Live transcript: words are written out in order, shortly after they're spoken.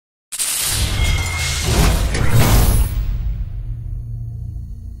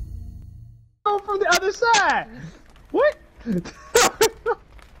other side. What?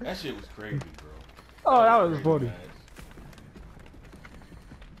 That shit was crazy, bro. Oh, that was crazy, funny. guys.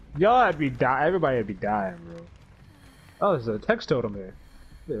 Y'all would be dying. Everybody would be dying, bro. Oh, there's a text totem here.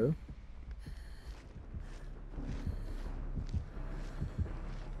 Yeah.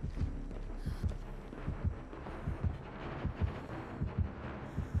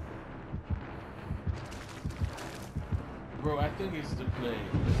 Bro, I think it's the plague.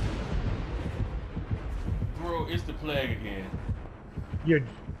 Bro, it's the plague again.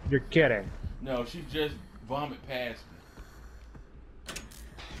 You're kidding. No, she just vomited past me.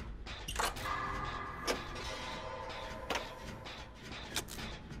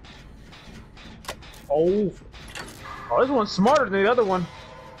 Oh. Oh, this one's smarter than the other one.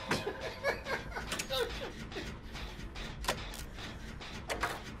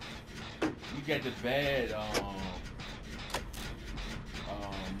 You got the bad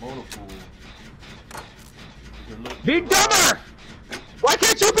motor pool. Be dumber! Why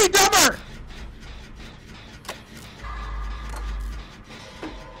can't you be dumber?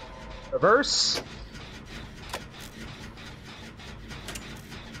 Reverse.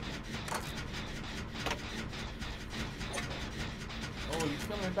 Oh, he's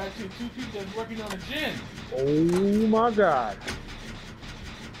coming back to two people that's working on the gym. Oh my god.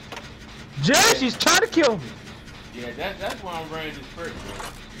 Jay, she's trying to kill me. Yeah, that's why I'm running this first, bro.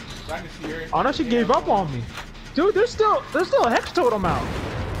 So I can see her. Oh no, she gave up on me. Dude, there's still a hex totem out.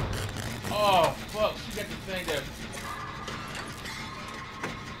 Oh fuck, she got the thing that.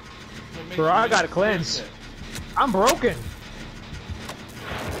 Bro, I gotta cleanse. I'm broken.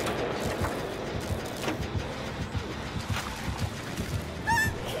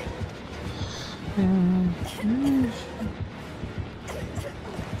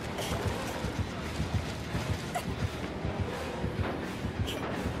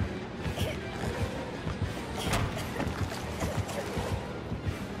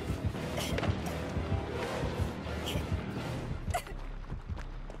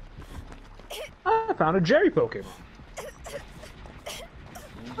 I found a Jerry Pokemon.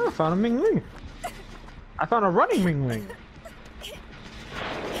 I found a Mingling. I found a running Mingling.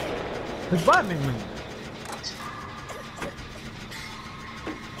 Goodbye, Mingling.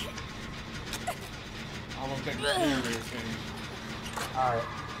 I'm gonna take the generator finish. Alright.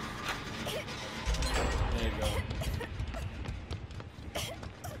 There you go.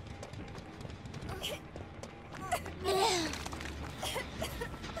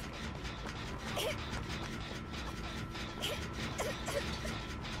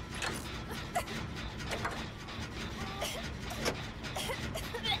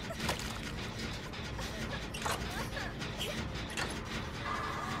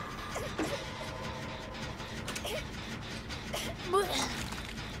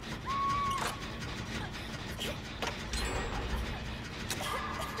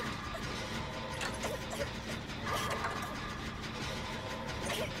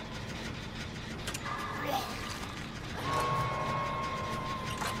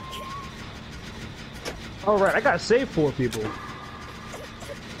 Alright, I gotta save 4 people.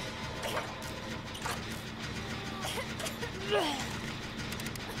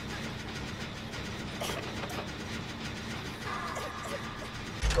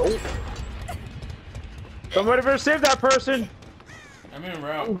 Oh. Somebody better save that person! I'm in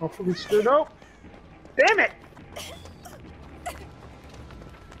route. Hopefully stood up. Damn it!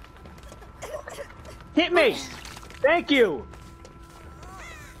 Hit me! Thank you!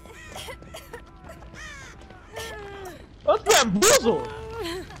 Let's bamboozle!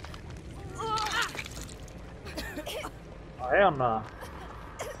 Oh, hell nah.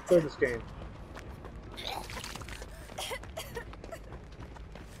 Play this game.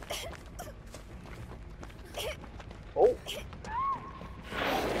 Oh.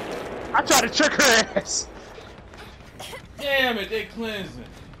 I tried to trick her ass! Damn it, they cleansing.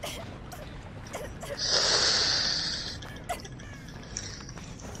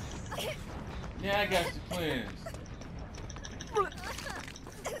 Yeah, I got to cleanse.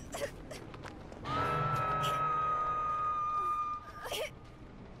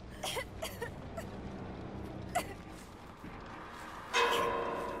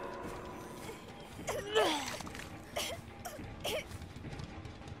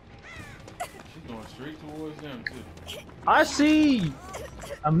 She's going straight towards them too. I see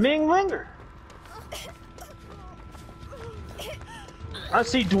a Minglinger. I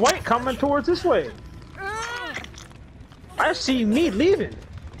see Dwight coming towards this way. I see me leaving.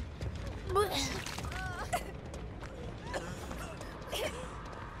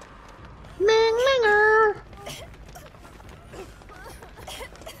 Minglinger.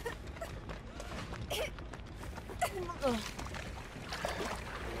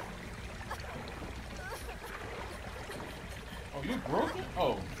 broken?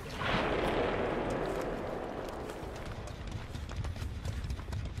 Oh.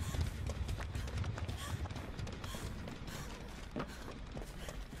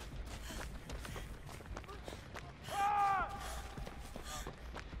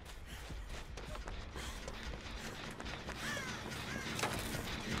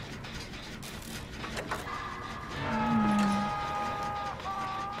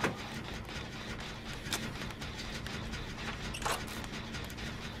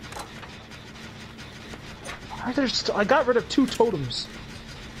 I got rid of 2 totems.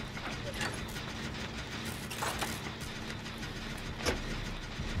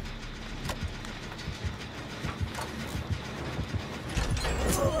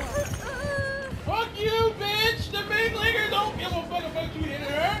 Fuck you, bitch! The Minglinger don't give a fuck about you hitting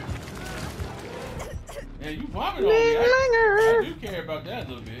her. Man, you vomit on me. I do care about that a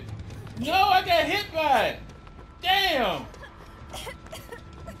little bit. No, I got hit by it. Damn.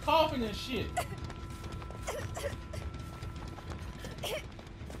 Coughing and shit.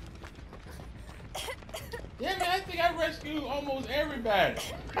 Yeah, man, I think I rescued almost everybody.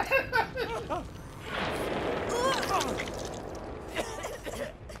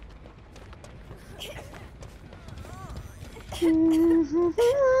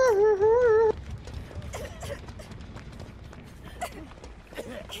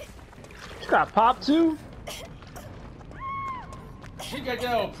 She got popped too? She got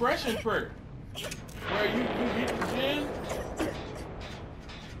that oppression perk. Where you hit the gym.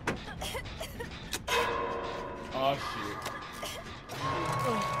 Oh shit.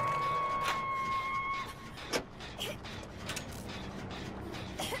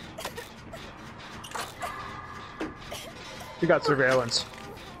 You got surveillance.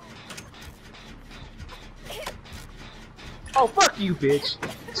 Oh, fuck you, bitch.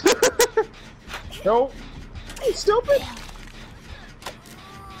 No. You stupid.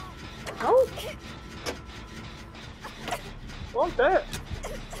 No. Want that.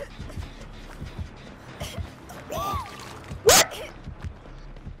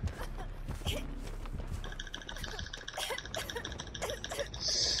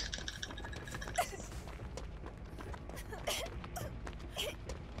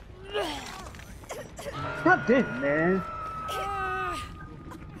 God damn, man.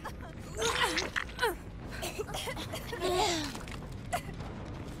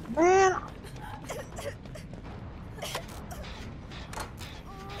 Man.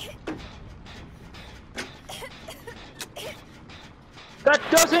 That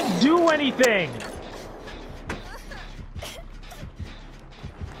doesn't do anything.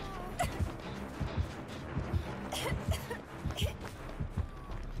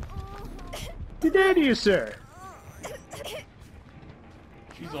 Good day to you, sir.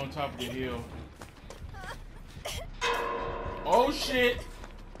 She's on top of the hill. Oh shit!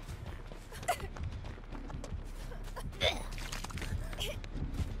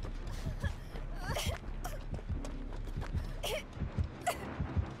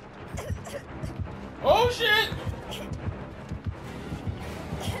 Oh shit!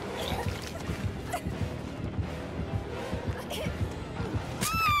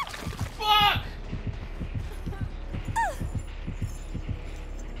 Fuck!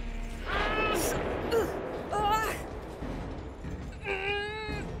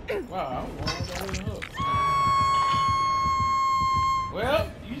 Wow, I was hook.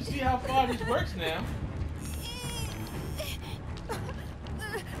 Well, you see how far this works now.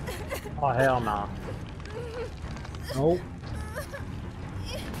 Oh, hell nah. Nope.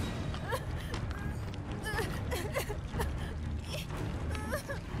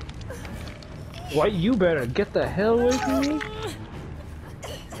 What? You better get the hell away from me.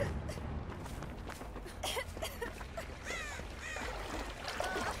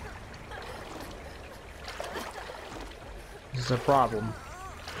 This is a problem.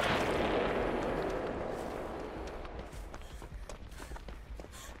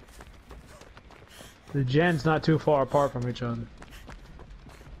 The gens not too far apart from each other.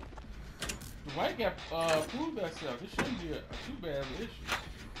 The white guy proved herself. This shouldn't be a too bad of an issue.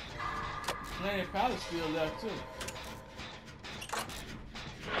 Planet Palace still left too.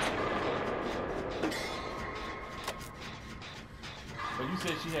 But you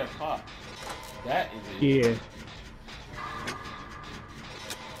said she had pop. That is it. Yeah.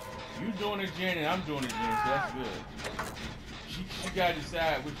 You doing a gen and I'm doing a gen, so that's good. She gotta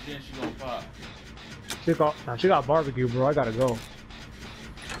decide which gen she gonna pop. She got barbecue, bro. I gotta go.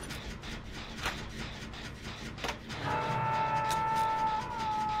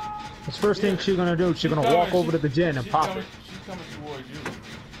 This first thing she's gonna do, she's gonna walk over to the gen and pop it. She's coming towards you.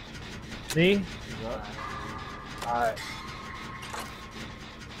 Me? Yeah. Alright.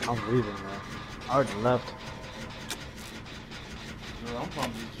 I'm leaving, man. I already left. Girl, I'm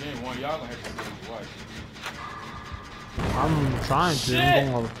from this gym. One of y'all gonna have to save his wife. I'm trying to. Shit!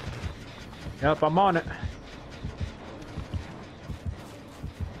 I'm going. Yep, I'm on it.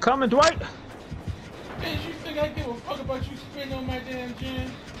 Coming, Dwight. Man, you think I give a fuck about you spitting on my damn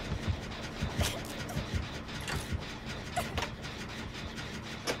gym?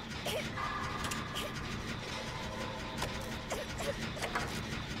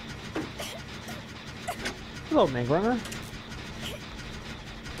 Hello, Mink Runner.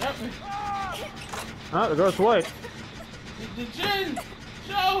 Help me. Oh, the girl's white. The gym!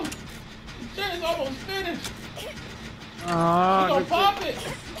 Joe! The gym is almost finished! She gonna pop it!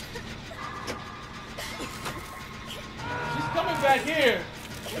 She's coming back here!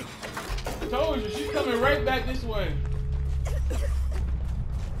 I told you, she's coming right back this way.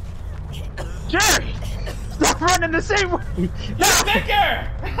 Jerry! Stop running the same way! You bigger!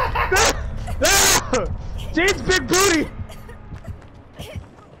 No! Jane's big booty!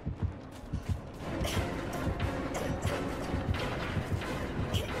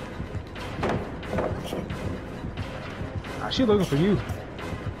 She's looking for you.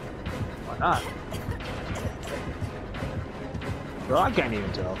 Why not? Bro, I can't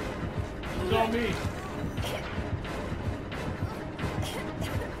even tell. She's on me.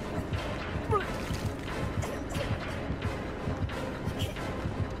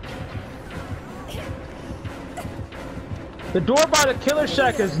 The door by the killer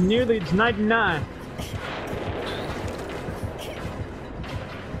shack is nearly 99.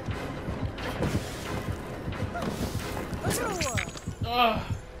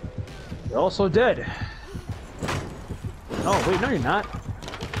 You're also dead. Oh, wait, no, you're not.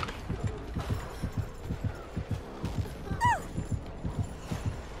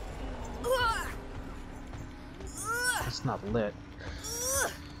 It's not lit.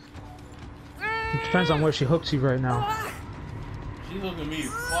 It depends on where she hooks you right now. She's hooking me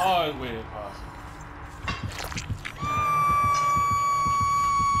far away as possible.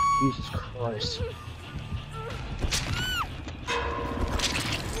 Jesus Christ.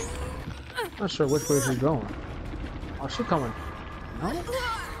 Not sure which way she's going. Oh, she's coming. No?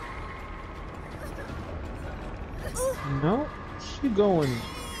 No? She going.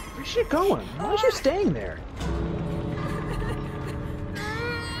 Where's she going? Why is she staying there?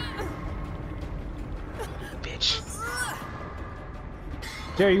 Bitch.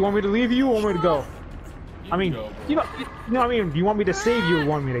 Jerry, you want me to leave you or want me to go? I mean, you know what I mean? Do you want me to save you or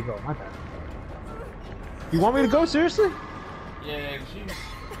want me to go? My bad. You want me to go? Seriously? Yeah,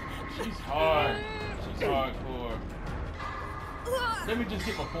 she's hard. She's hardcore. Let me just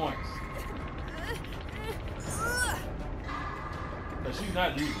get my points. But she's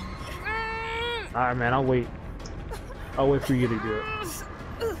not leaving. Alright, man, I'll wait. I'll wait for you to do it.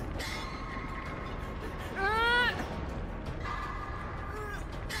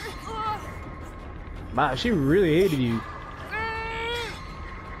 Wow, she really hated you.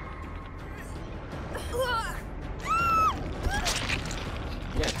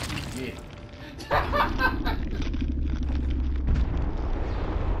 Yes, she did.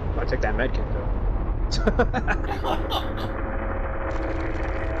 I'll take that medkit though.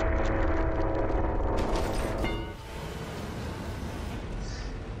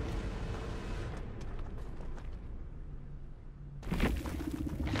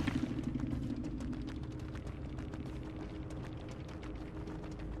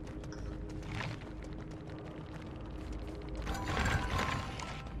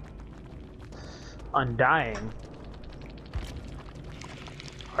 Undying.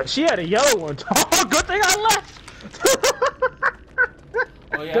 Oh, she had a yellow one. Oh, good thing I left.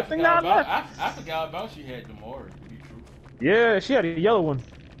 Oh yeah, Good thing I left. I forgot about she had Demora, to be true. Yeah, she had a yellow one.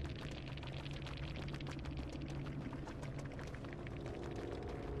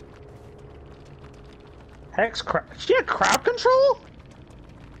 Hex crowd. She had crowd control?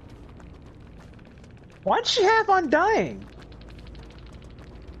 Why'd she have Undying?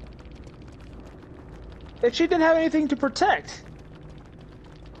 If she didn't have anything to protect.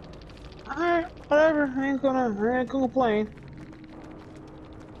 Alright, whatever. I ain't gonna complain.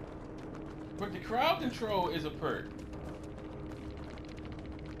 But the crowd control is a perk.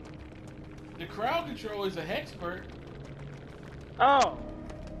 The crowd control is a hex perk. Oh.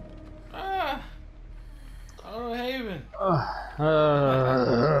 Oh, Haven. Oh,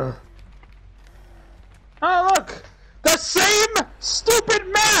 look! The same stupid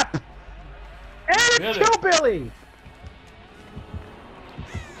map! And it's Billy. Kill Billy!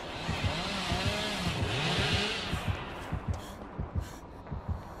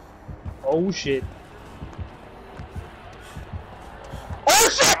 Oh shit. Oh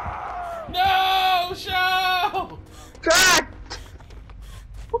shit! No, show! God!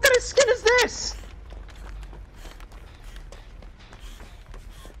 What kind of skin is this?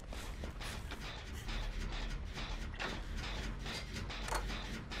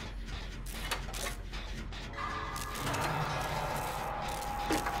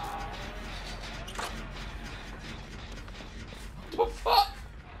 What the fuck?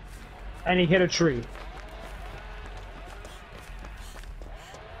 And he hit a tree.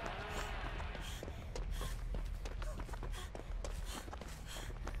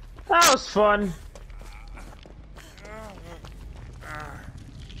 That was fun.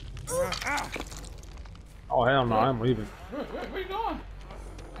 Oh hell no, I'm leaving. Where you going?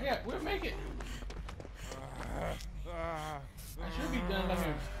 We'll make it. I should be done like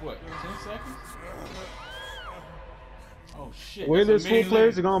in what, 10 seconds? Oh shit. Where this full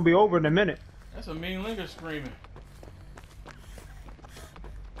players are gonna be over in a minute. That's a mean linger screaming.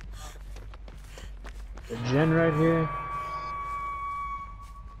 The gen right here.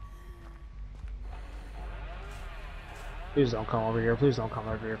 Please don't come over here. Please don't come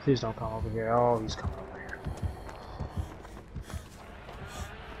over here. Please don't come over here. Oh, he's coming over here.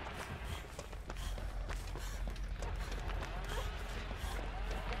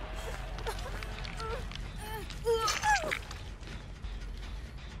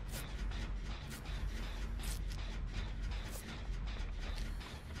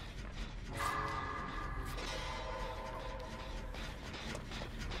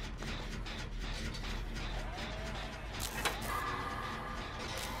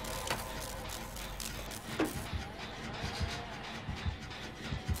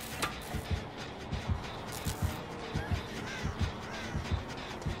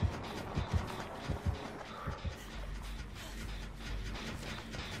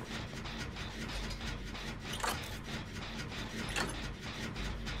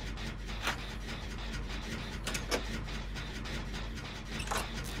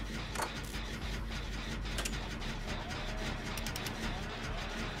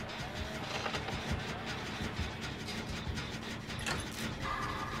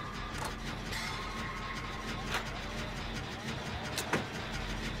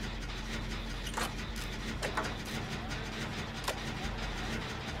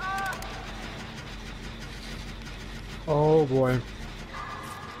 Oh boy.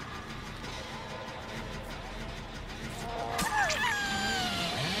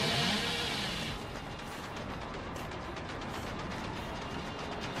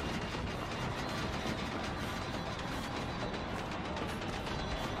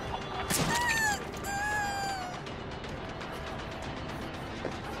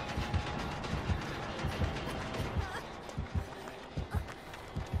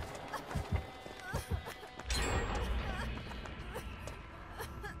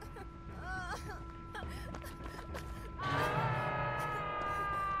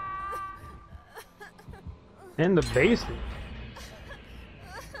 In the basement.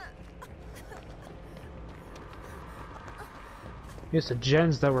 Yes, the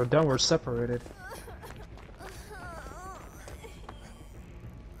gens that were done were separated.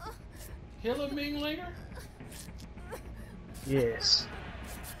 Kill a Minglinger? Yes.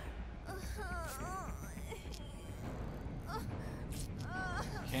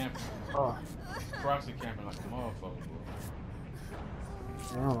 Camping. Oh. Proxy camping like a motherfucker,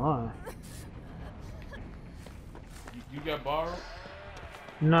 bro. Hell on. You got borrowed?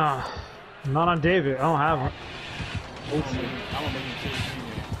 Nah. Not on David. I don't have one. I'm gonna make you chase you.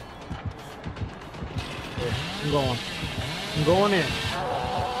 I'm going. I'm going in.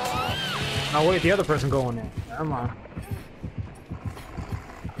 Now wait, the other person going in. Never mind.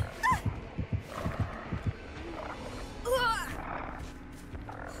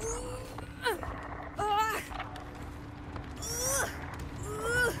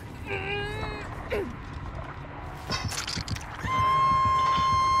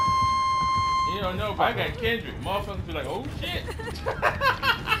 You don't know, but I got Kendrick. Motherfuckers be like, oh shit.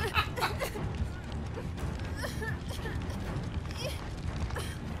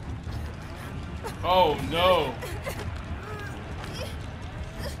 Oh no.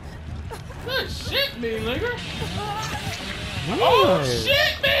 Good shit, Minglinger. Oh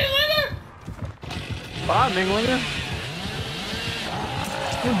shit, Minglinger. Bye, Minglinger.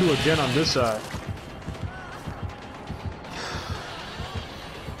 I'm gonna do a gen on this side.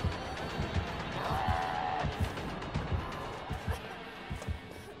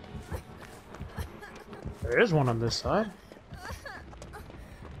 There is one on this side.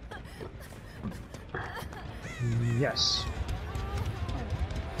 Yes.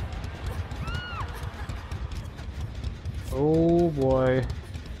 Oh boy.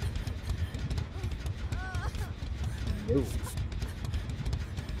 No.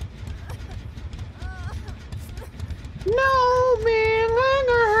 No, man,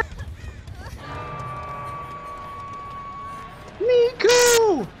 longer.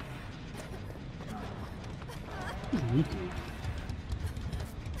 Miku. Miku.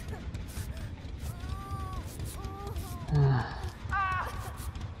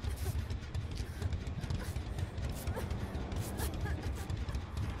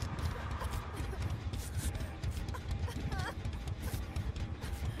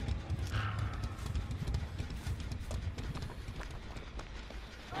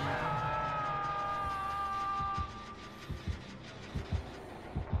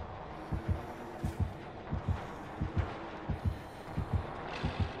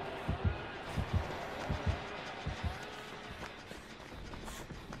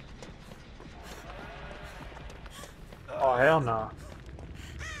 Oh, hell no.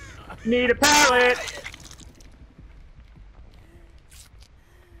 Need a pallet!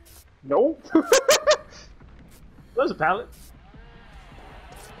 Nope. There's a pallet.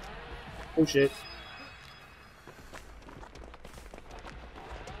 Oh shit.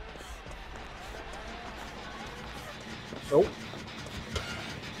 Nope.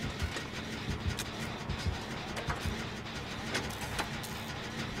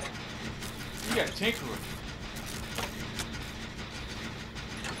 You got Tinkerer.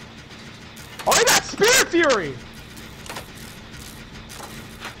 Oh, they got Spirit Fury!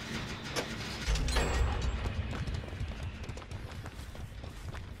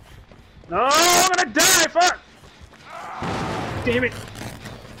 No, I'm gonna die! Fuck! Damn it!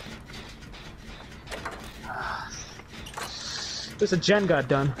 This a gen got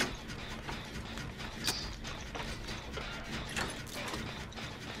done.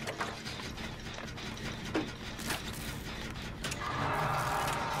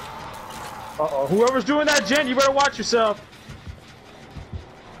 Uh-oh, whoever's doing that gen, you better watch yourself.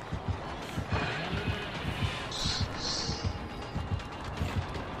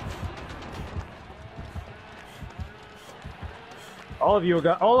 All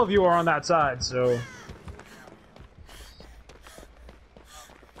of you are on that side, so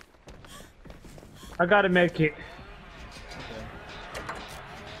I got a med kit.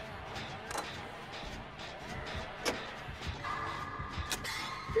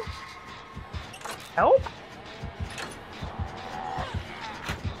 Help?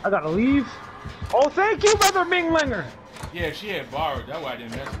 I gotta leave. Oh, thank you, Mother Minglinger. Yeah, she had borrowed. That's why I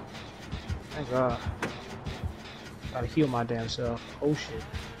didn't mess with her. Thank God. Gotta heal my damn self. Oh shit.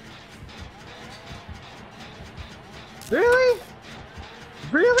 Really?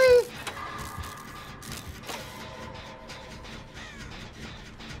 Really?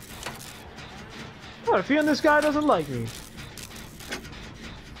 I got a feeling this guy doesn't like me.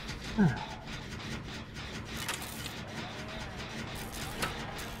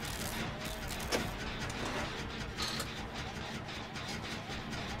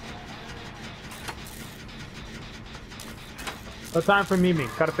 No time for Mimi.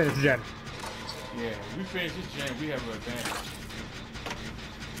 Gotta finish Gen. Yeah, we finish this gen, we have an advantage.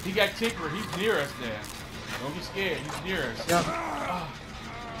 He got Tinkerer, he's near us there. Don't be scared, he's near us. Yep.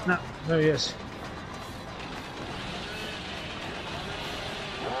 No, there he is.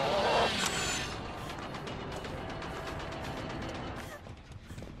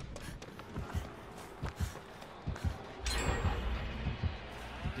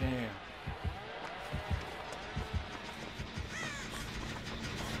 Damn.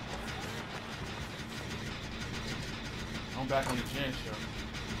 I'm back on the gen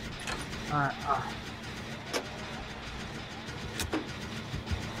show. Alright,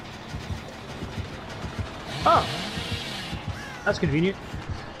 Oh! That's convenient.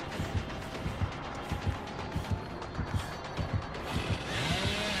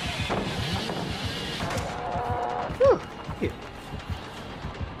 Whew. Yeah.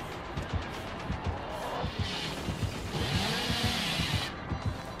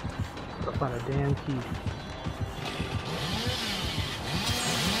 Gotta find a damn key.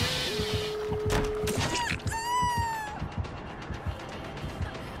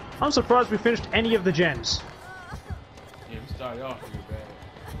 I'm surprised we finished any of the gens. Yeah, we started off pretty bad.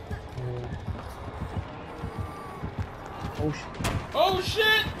 Oh shit. Oh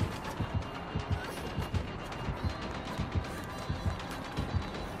shit!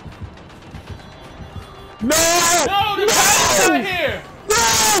 No! No, the guy's not here!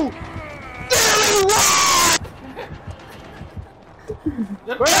 No! Billy, what?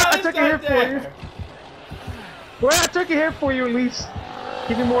 The Well, I guy's took a not hit for there! you. Well, I took a hit for you at least.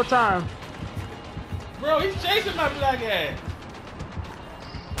 Give me more time. Bro, he's chasing my black ass.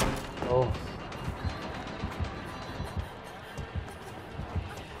 Oh.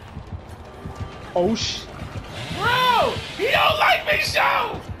 Oh sh. Bro, he don't like me,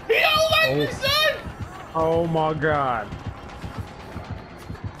 show. He don't like me, son. Oh my god.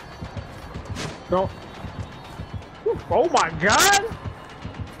 No. Oh my god.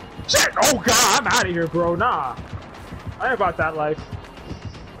 Shit. Oh god, I'm out of here, bro. Nah. I ain't about that life.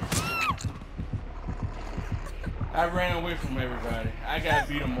 I ran away from everybody. I gotta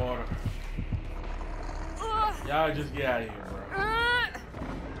beat them all. Y'all just get out of here, bro.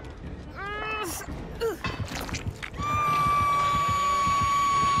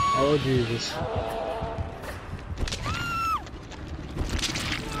 Oh Jesus.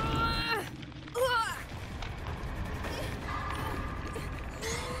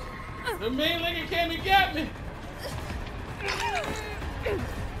 The main lady came and got me.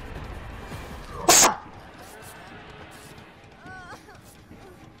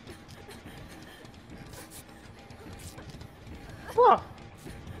 What?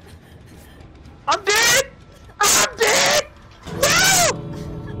 I'm dead! I'm dead! No!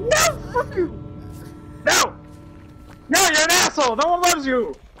 No! Fuck you! No! No, you're an asshole! No one loves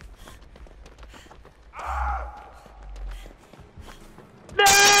you! No!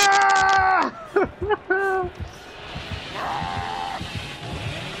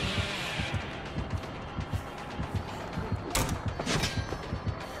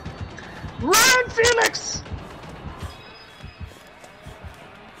 Run, Felix!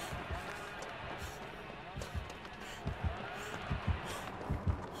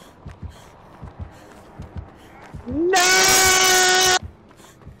 No!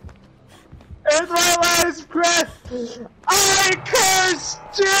 It's my last breath! I curse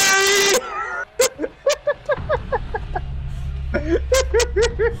Jerry!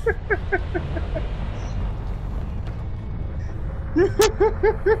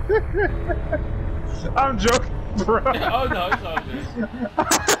 I'm joking, bro. Oh no, it's all good.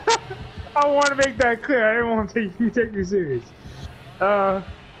 I want to make that clear. I didn't want to take you serious.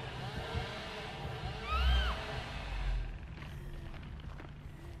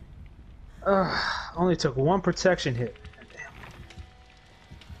 Only took one protection hit. Damn.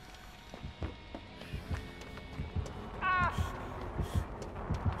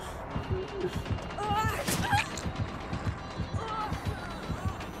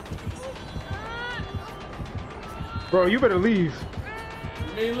 Bro, you better leave.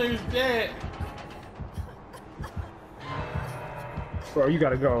 Mainland's dead. Bro, you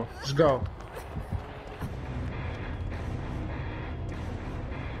gotta go. Just go.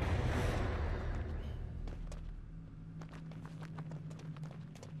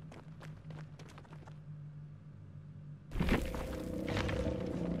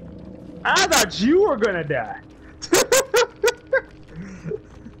 I thought you were gonna die.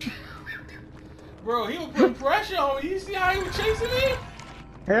 Bro, he was putting pressure on me. You see how he was chasing me?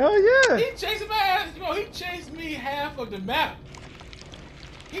 Hell yeah. He chasing my ass. Bro, he chased me half of the map.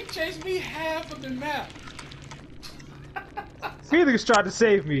 He chased me half of the map. Felix tried to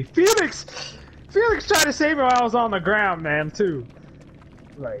save me. Felix tried to save me while I was on the ground, man, too.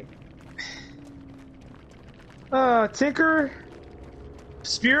 Like, Tinker,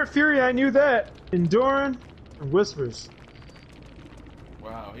 Spirit Fury, I knew that. Enduring, and Whispers.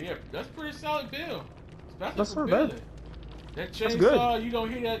 Wow, yeah, that's a pretty solid build. Especially That's for not Billy. bad. That That's chainsaw, good. you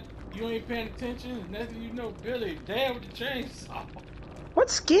don't hear that, you ain't paying attention, nothing you know, Billy, damn with the chainsaw. What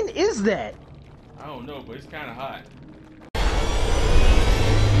skin is that? I don't know, but it's kind of hot.